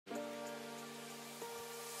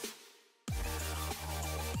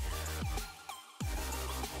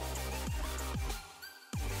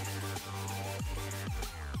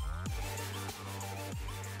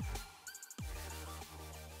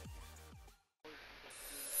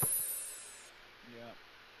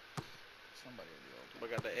We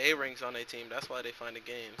got the A rings on their team. That's why they find the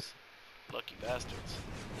games. Lucky bastards. Oh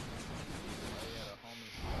yeah, the homie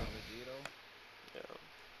Vegito. Yeah.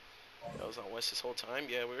 That was on West this whole time.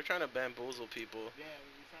 Yeah, we were trying to bamboozle people. Yeah,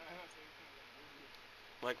 we were trying to have some kind of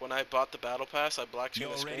bamboozle. Like when I bought the battle pass, I black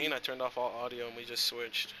screened the screen. I turned off all audio and we just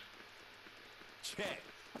switched. Check.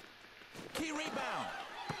 Key rebound.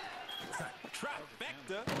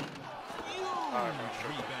 Trifecta. Alright,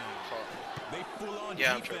 Rebound. They full on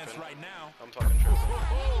Yeah, I'm defense tripping. right now. I'm fucking tripping.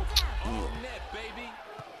 On net, baby.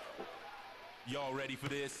 Y'all ready for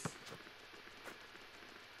this?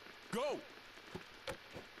 Go.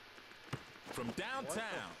 From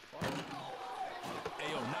downtown.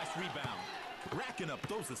 Ayo, nice rebound. Racking up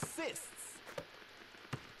those assists.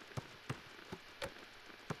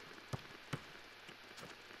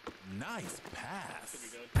 Nice pass.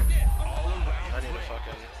 All around.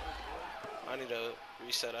 I need to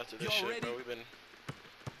reset after this shit, bro. We've been.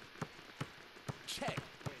 Check.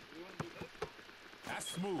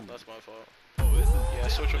 That's smooth. That's my fault. Oh, this is Yeah,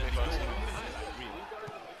 switch with me, Foxy.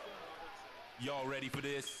 Y'all ready for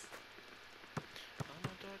this?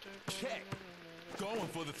 Check. Going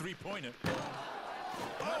for the three-pointer.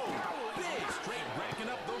 Oh, big. Straight racking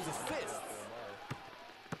up those assists.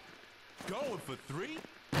 Going for three.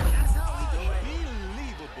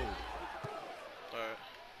 Unbelievable. Alright.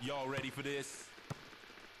 Y'all ready for this?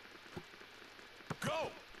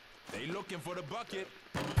 Go. They looking for the bucket.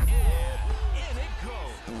 And in it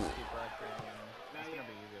goes. Keep pressuring him. It's gonna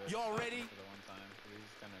be easier. Y'all ready? For the one time.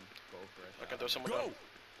 He's gonna go for it. I can throw someone Go. down.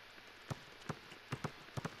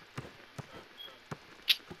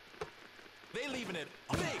 They leaving it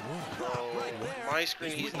big. Bro, Right there. my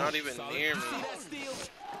screen, he's not even Solid. near me. You see that steal?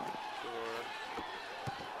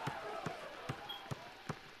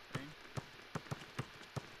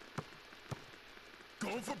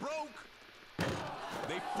 Going for broke.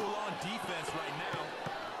 They full on defense right now.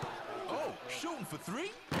 Oh, shooting for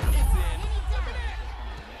three. It's in. He's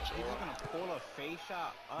just gonna pull a face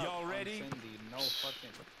shot up. Y'all ready? On Cindy. No fucking.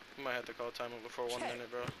 You might have to call timeout before 1 minute,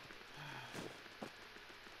 bro.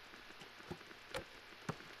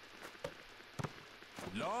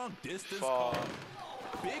 Long distance Fuck. call.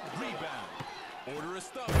 Big rebound. Order a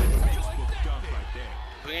stop. Facebook dunk right there.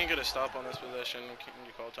 If we ain't get a stop on this possession, can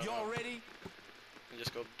you call Y'all timeout? ready? And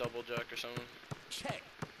just go double jack or something. Check.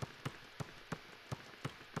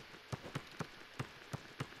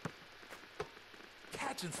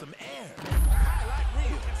 Catching some air. Highlight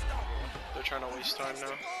reel. They're trying to waste time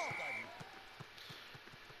now.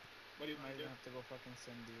 What do you Might want to do? have to go fucking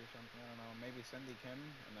Cindy or something. I don't know. Maybe Cindy Kim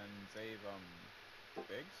and then save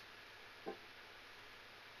Biggs. I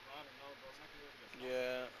don't know, bro. It's not gonna be able to get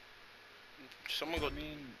Yeah. Someone go. I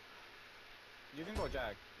mean, you can go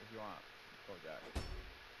Jack if you want. Go Jack.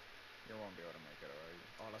 You won't be able to make it, alright?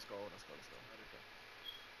 Oh, let's go. Let's go.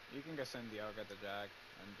 You can get Cindy. I'll get the Jack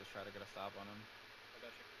and just try to get a stop on him. I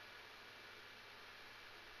got you.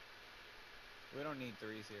 We don't need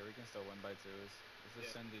threes here. We can still win by twos. This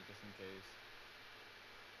is Yeah. Cindy just in case.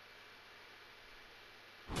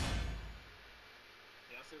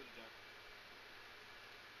 Yeah, I'll stay with the jack.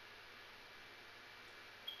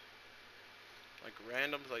 Like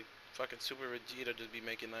randoms, like fucking Super Vegeta just be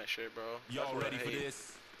making that shit, bro. Y'all That's what I ready for hate.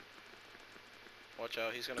 this? Watch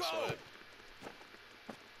out, he's gonna Go. swipe.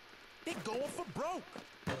 They going for broke.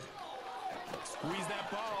 Squeeze that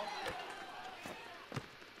ball.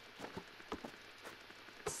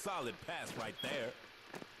 Solid pass right there.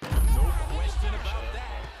 No question about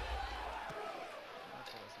that.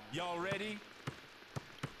 Y'all ready?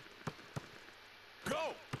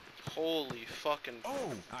 Go. Holy fucking Oh,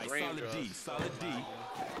 all right, solid D, raindrops. solid D.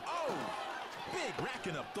 Oh, big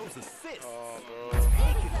racking up those assists. Oh, bro.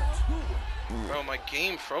 Taking it to it. Bro, my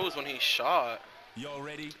game froze when he shot. Y'all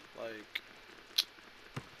ready? Like,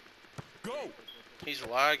 Go. he's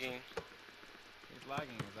lagging. He's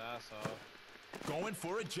lagging his ass off. Going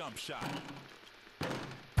for a jump shot.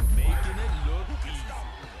 Making it look easy.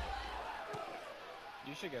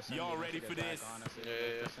 You should get Cindy. Y'all You ready should for get this? Jack, honestly.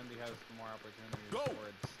 Yeah. Cindy has more opportunities Go. for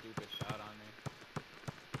a stupid shot on me.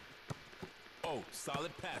 Oh,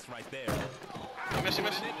 solid pass right there. He missed. It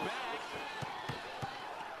back.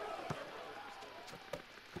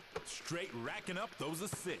 Straight racking up those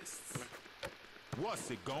assists.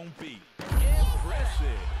 What's it gonna be?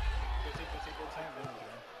 Impressive.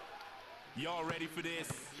 Y'all ready for this?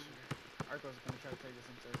 Arco's gonna try to take this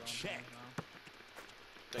into his own Check. hands now.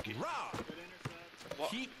 Thank you. Rob. Good intercept. What?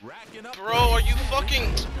 Keep racking up. Bro, are you fucking... You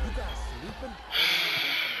guys sleeping?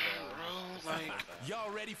 Bro, like... Y'all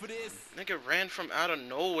ready for this? Nigga ran from out of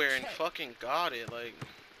nowhere and Check. fucking got it, like...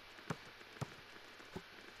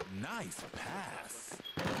 Nice pass.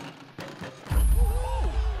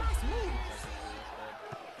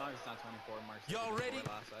 shot 24 marks. Y'all ready?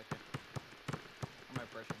 Last second. I might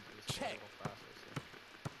pressure him to just go a Check. little faster. So.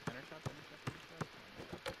 Intercept.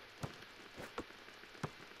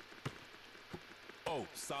 Oh,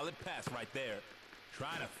 solid pass right there.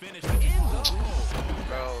 Trying to finish in the hole.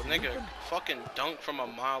 Bro, nigga, fucking dunk from a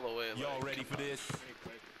mile away. Y'all Like, ready for this? Pretty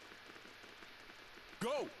quick.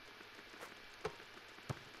 Go.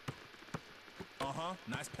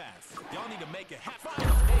 Nice pass. Y'all need to make it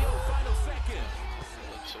final. Ayo, final second.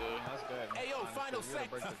 That's good. Ayo, Honestly, final if you would've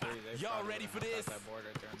break the three, they Y'all probably ready for would've this? knocked out that board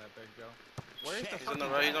right there in that big Joe. Where is the he's on the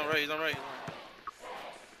fucking right, he's on ball? right, he's on right.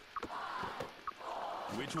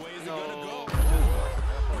 Which way is it No. gonna go? Do you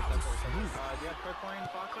have quick coin,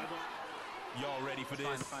 Foxy? Y'all ready for Fine,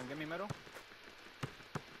 this? fine. Give me middle.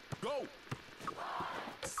 Go.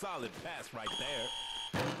 Solid pass right there.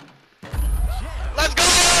 Let's go,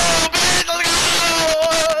 bitch! Let's go!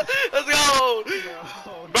 Let's go!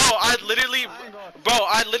 Bro,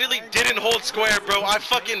 I literally didn't hold square, bro. I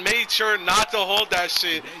fucking made sure not to hold that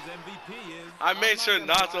shit. Today's MVP is I made sure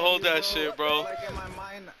not to hold that shit, bro. Like in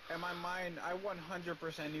my mind, I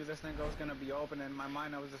 100% knew this nigga was gonna be open. In my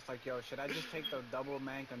mind, I was just like, yo, should I just take the double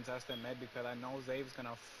man contested mid because I know Zave's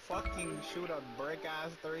gonna fucking shoot a brick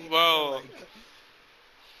ass three. Bro. Like,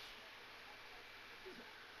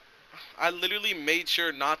 I literally made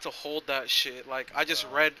sure not to hold that shit. Like, I just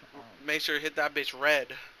made sure to hit that bitch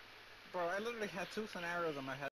red. bro, I literally had two scenarios in my head.